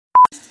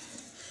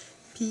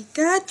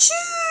Pikachu!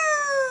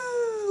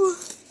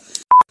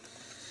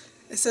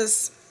 It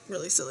says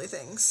really silly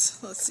things.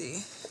 Let's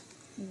see.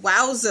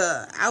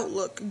 Wowza,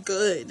 outlook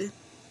good.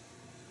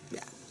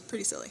 Yeah,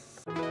 pretty silly.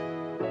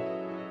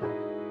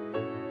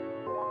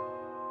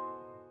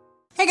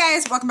 Hey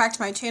guys, welcome back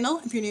to my channel.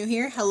 If you're new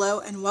here,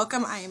 hello and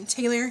welcome. I am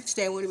Taylor.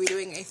 Today I'm going to be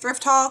doing a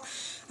thrift haul.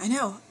 I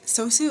know,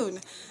 so soon.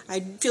 I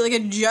feel like I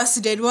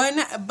just did one,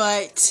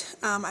 but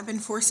I've been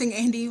forcing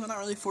Andy, well not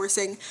really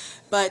forcing,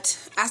 but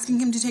asking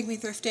him to take me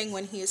thrifting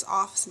when he is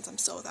off since I'm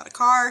still without a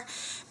car,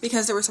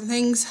 because there were some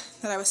things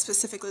that I was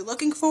specifically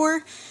looking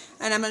for,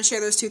 and I'm going to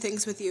share those two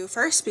things with you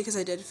first because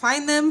I did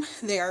find them.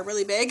 They are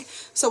really big.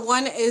 So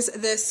one is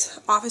this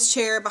office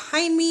chair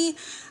behind me.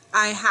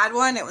 I had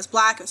one, it was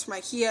black, it was from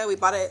IKEA. We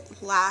bought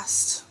it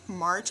last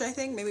March, I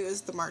think. Maybe it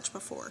was the March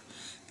before.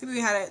 Maybe we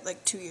had it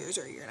like 2 years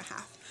or a year and a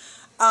half.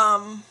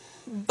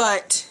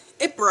 But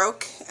it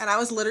broke, and I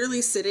was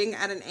literally sitting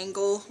at an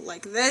angle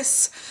like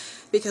this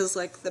because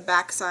like the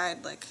back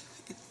side, like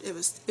it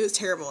was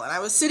terrible. And I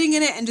was sitting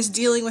in it and just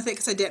dealing with it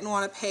because I didn't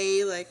want to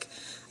pay like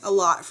a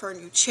lot for a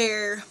new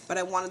chair, but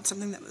I wanted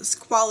something that was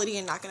quality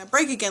and not going to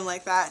break again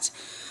like that.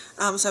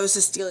 So I was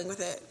just dealing with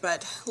it,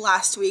 but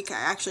last week I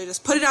actually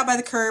just put it out by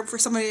the curb for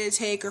somebody to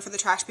take or for the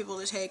trash people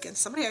to take, and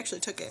somebody actually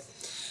took it.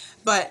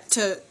 But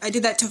I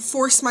did that to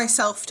force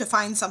myself to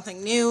find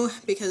something new,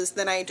 because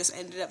then I just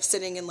ended up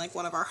sitting in like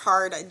one of our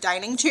hard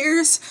dining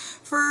chairs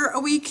for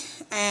a week,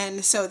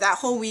 and so that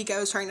whole week I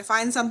was trying to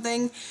find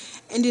something.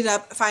 Ended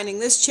up finding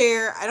this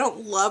chair. I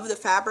don't love the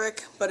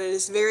fabric, but it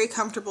is very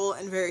comfortable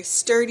and very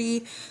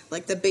sturdy.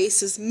 Like the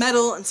base is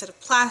metal instead of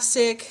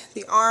plastic.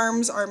 The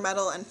arms are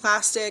metal and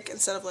plastic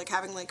instead of like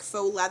having like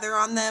faux leather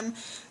on them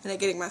and it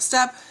getting messed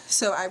up.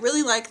 So I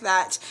really like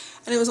that,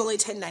 and it was only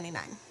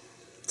 $10.99.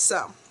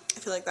 So I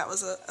feel like that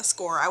was a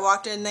score. I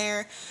walked in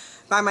there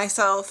by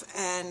myself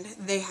and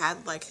they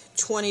had like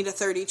 20 to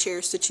 30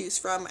 chairs to choose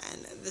from,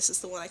 and this is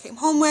the one I came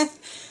home with.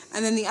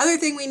 And then the other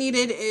thing we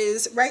needed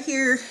is right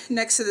here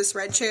next to this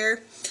red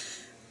chair.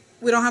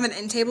 We don't have an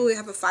end table, we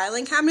have a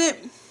filing cabinet,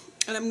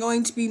 and I'm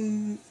going to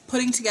be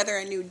putting together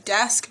a new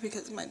desk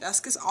because my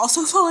desk is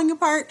also falling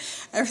apart.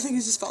 Everything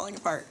is just falling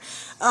apart.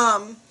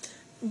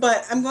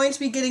 But I'm going to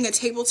be getting a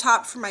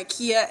tabletop from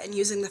IKEA and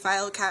using the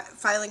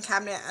filing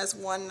cabinet as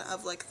one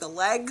of like the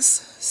legs.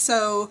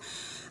 So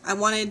I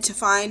wanted to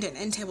find an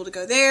end table to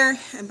go there,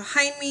 and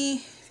behind me,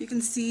 if you can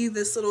see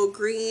this little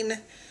green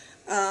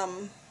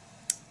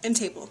end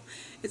table.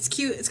 It's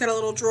cute. It's got a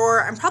little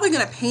drawer. I'm probably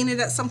going to paint it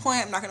at some point.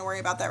 I'm not going to worry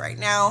about that right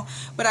now,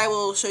 but I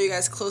will show you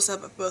guys a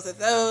close-up of both of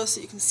those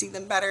so you can see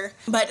them better.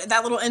 But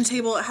that little end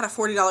table, it had a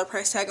 $40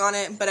 price tag on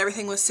it, but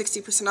everything was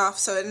 60% off,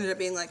 so it ended up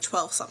being like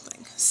 12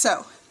 something.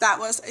 So that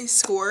was a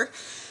score.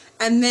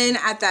 And then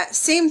at that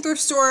same thrift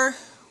store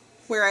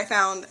where I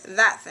found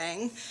that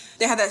thing,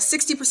 they had that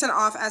 60%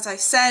 off, as I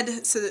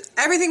said, so that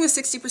everything was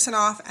 60%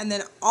 off, and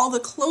then all the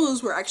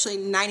clothes were actually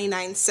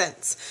 99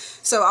 cents.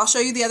 So I'll show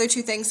you the other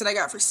two things that I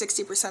got for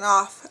 60%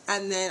 off,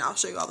 and then I'll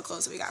show you all the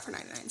clothes that we got for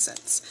 99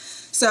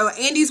 cents. So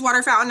Andy's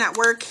water fountain at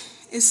work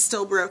is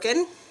still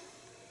broken.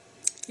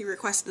 He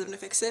requested them to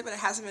fix it, but it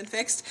hasn't been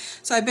fixed.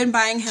 So I've been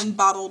buying him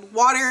bottled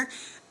water,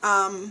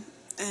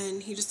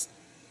 and he just,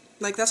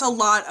 like, that's a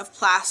lot of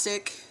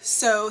plastic.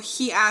 So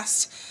he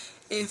asked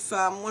if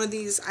one of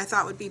these I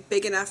thought would be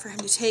big enough for him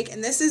to take,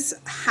 and this is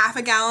half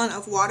a gallon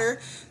of water,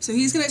 so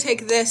he's going to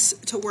take this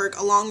to work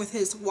along with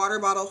his water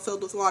bottle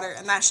filled with water,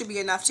 and that should be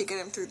enough to get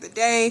him through the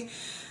day.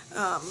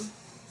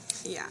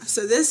 Yeah,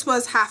 so this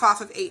was half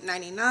off of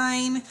 $8.99,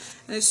 and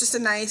it's just a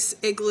nice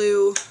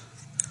Igloo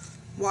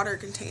water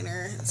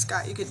container. It's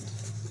got, you could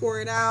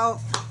pour it out,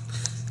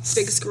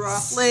 big screw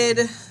off lid,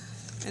 and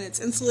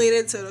it's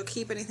insulated so it'll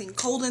keep anything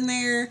cold in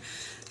there.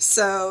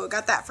 So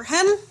got that for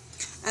him.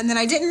 And then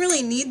I didn't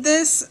really need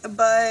this,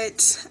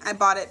 but I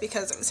bought it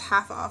because it was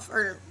half off,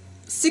 or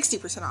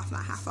 60% off,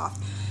 not half off.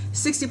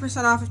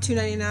 60% off of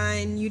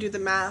 $2.99. You do the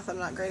math. I'm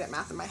not great at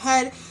math in my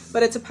head,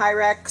 but it's a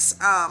Pyrex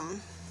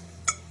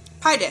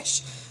pie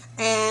dish.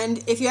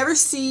 And if you ever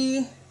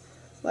see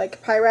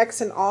like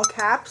Pyrex in all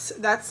caps,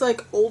 that's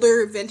like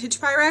older vintage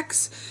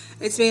Pyrex.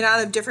 It's made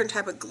out of different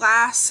type of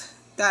glass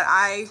that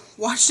I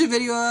watched a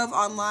video of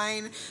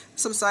online.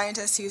 Some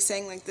scientist who was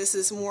saying like this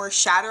is more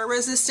shatter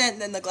resistant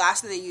than the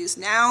glass that they use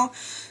now.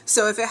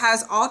 So if it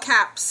has all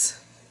caps,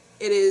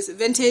 it is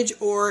vintage,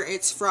 or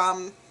it's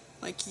from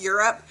like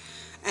Europe,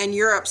 and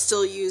Europe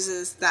still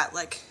uses that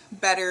like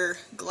better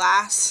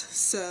glass.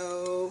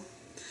 So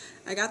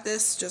I got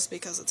this just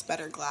because it's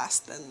better glass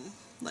than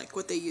like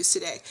what they use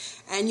today.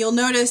 And you'll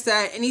notice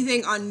that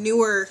anything on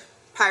newer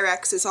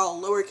Pyrex is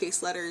all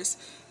lowercase letters.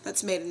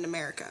 That's made in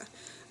America.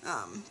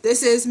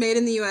 This is made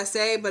in the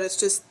USA, but it's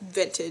just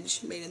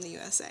vintage, made in the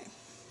USA.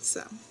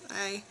 So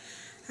I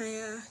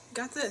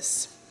got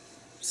this.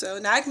 So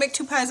now I can make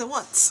 2 pies at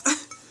once.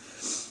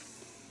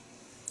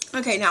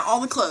 Okay, now all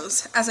the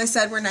clothes, as I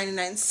said, were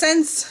 99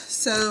 cents.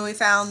 So we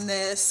found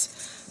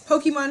this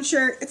Pokemon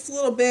shirt. It's a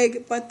little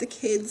big, but the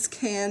kids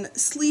can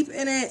sleep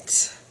in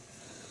it.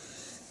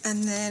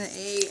 And then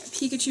a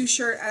Pikachu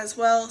shirt as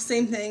well.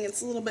 Same thing.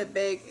 It's a little bit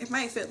big. It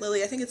might fit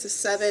Lily. I think it's a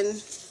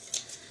 7.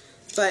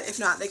 But if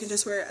not, they can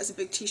just wear it as a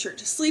big t-shirt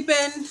to sleep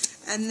in.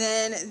 And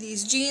then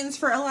these jeans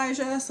for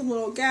Elijah. Some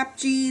little Gap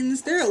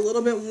jeans. They're a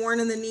little bit worn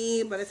in the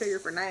knee, but I figure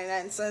for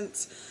 99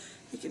 cents,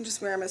 you can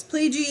just wear them as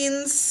play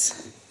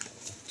jeans.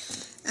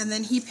 And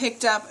then he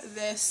picked up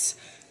this.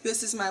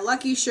 This is my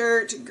Lucky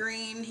shirt.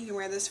 Green. He can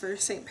wear this for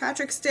St.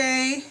 Patrick's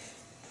Day.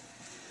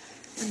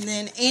 And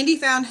then Andy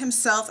found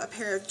himself a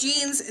pair of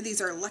jeans.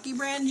 These are Lucky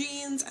brand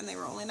jeans, and they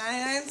were only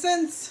 99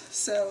 cents.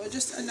 So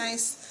just a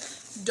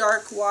nice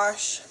dark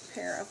wash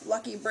pair of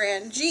Lucky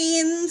brand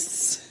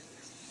jeans.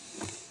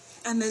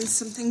 And then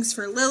some things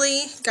for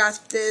Lily.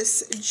 Got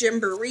this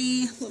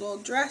Gymboree little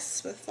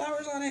dress with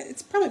flowers on it.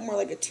 It's probably more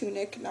like a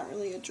tunic, not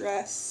really a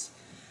dress.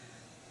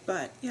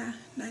 But yeah,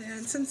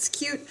 99 cents,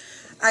 cute.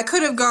 I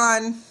could have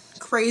gone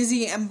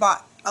crazy and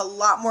bought a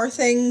lot more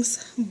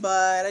things,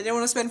 but I didn't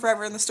want to spend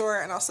forever in the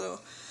store, and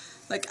also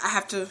like I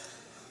have to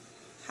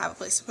have a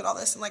place to put all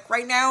this. And like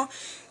right now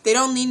they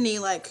don't need any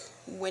like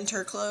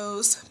winter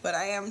clothes, but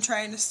I am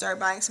trying to start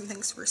buying some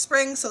things for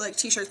spring, so like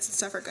t-shirts and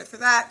stuff are good for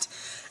that.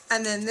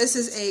 And then this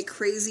is a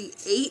Crazy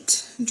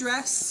 8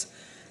 dress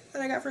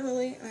that I got for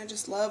Lily, and I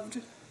just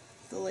loved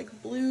the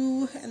like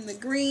blue and the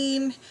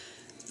green.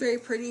 Very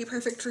pretty,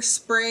 perfect for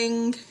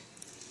spring.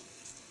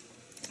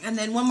 And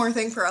then one more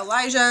thing for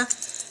Elijah.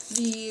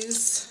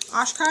 These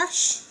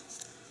Oshkosh,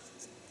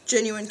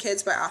 Genuine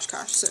Kids by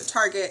Oshkosh, so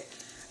Target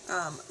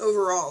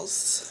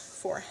overalls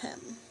for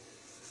him.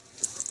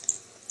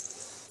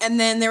 And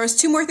then there was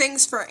 2 more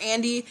things for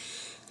Andy.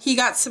 He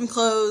got some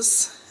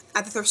clothes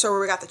at the thrift store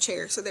where we got the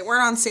chair, so they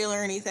weren't on sale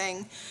or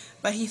anything,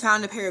 but he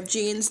found a pair of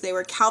jeans. They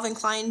were Calvin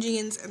Klein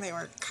jeans, and they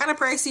were kind of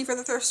pricey for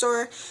the thrift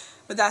store,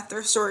 but that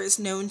thrift store is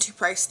known to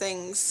price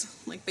things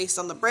like based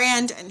on the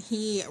brand, and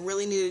he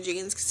really needed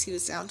jeans because he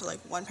was down to like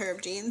 1 pair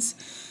of jeans.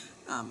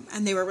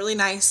 And they were really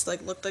nice,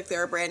 like looked like they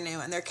were brand new,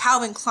 and they're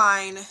Calvin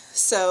Klein,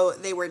 so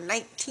they were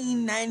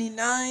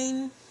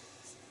 $19.99.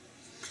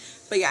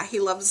 But yeah, he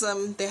loves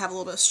them. They have a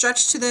little bit of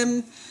stretch to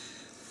them,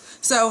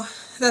 so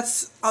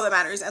that's all that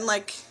matters. And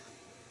like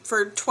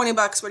for 20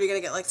 bucks, what are you gonna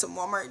get? Like some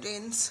Walmart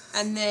jeans.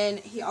 And then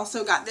he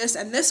also got this,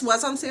 and this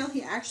was on sale.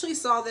 He actually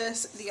saw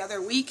this the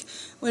other week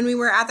when we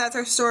were at that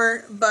thrift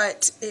store,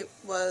 but it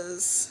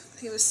was, I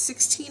think it was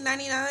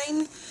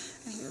 $16.99.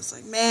 And he was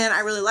like, man,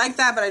 I really like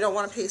that, but I don't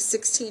want to pay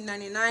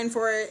 $16.99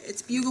 for it.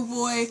 It's Bugle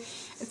Boy.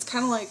 It's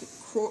kind of like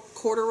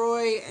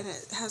corduroy, and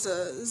it has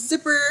a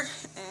zipper,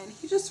 and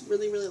he just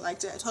really, really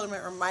liked it. I told him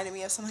it reminded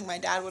me of something my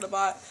dad would have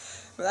bought,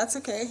 but that's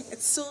okay.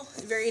 It's still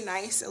very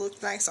nice. It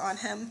looked nice on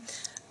him.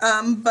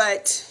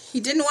 But he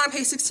didn't want to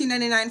pay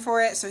 $16.99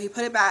 for it, so he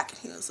put it back.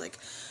 He was like,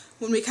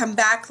 when we come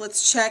back,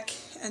 let's check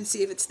and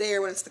see if it's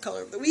there when it's the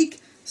color of the week.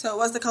 So it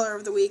was the color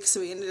of the week, so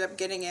we ended up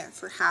getting it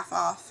for half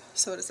off.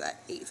 So what is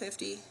that,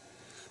 $8.50?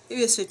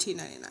 Maybe it's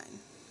 $15.99.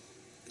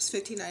 It's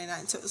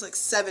 $15.99, so it was like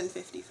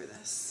 $7.50 for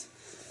this.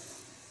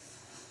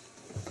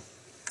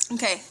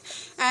 Okay,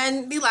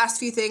 and the last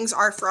few things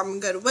are from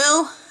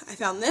Goodwill. I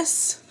found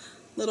this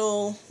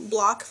little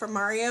block from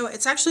Mario.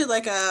 It's actually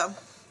like a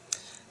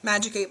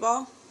Magic 8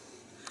 Ball,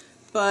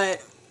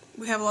 but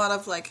we have a lot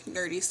of like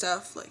nerdy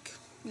stuff, like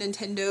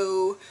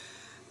Nintendo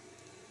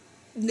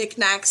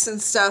knickknacks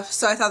and stuff,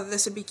 so I thought that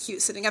this would be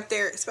cute sitting up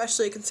there,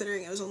 especially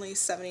considering it was only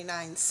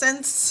 79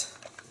 cents.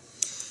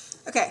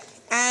 Okay,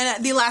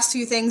 and the last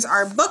few things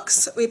are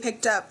books. We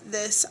picked up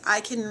this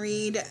I Can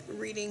Read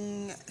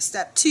Reading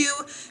Step 2,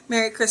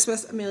 Merry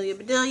Christmas, Amelia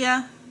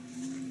Bedelia.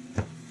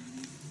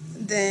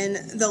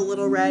 Then The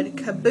Little Red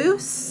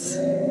Caboose,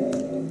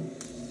 The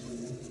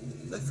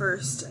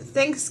First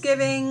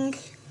Thanksgiving.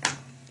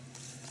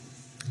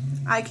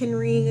 I Can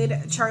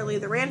Read Charlie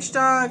the Ranch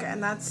Dog,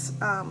 and that's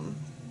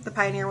the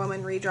Pioneer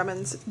Woman, Ree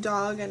Drummond's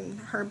dog, and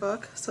her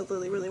book. So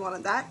Lily really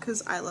wanted that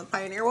because I love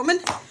Pioneer Woman.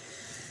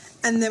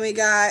 And then we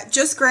got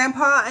Just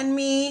Grandpa and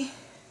Me,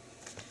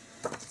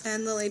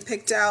 and Lily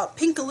picked out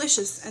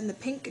Pinkalicious and the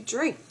Pink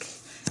Drink.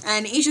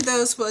 And each of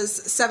those was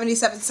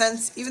 77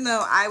 cents, even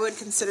though I would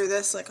consider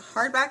this like a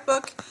hardback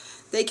book.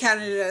 They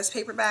counted it as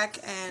paperback,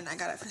 and I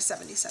got it for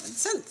 77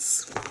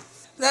 cents.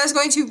 That is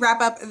going to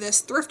wrap up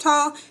this thrift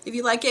haul. If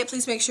you like it,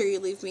 please make sure you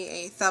leave me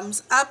a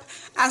thumbs up.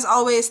 As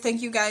always,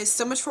 thank you guys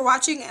so much for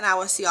watching, and I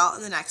will see y'all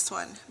in the next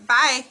one.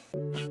 Bye!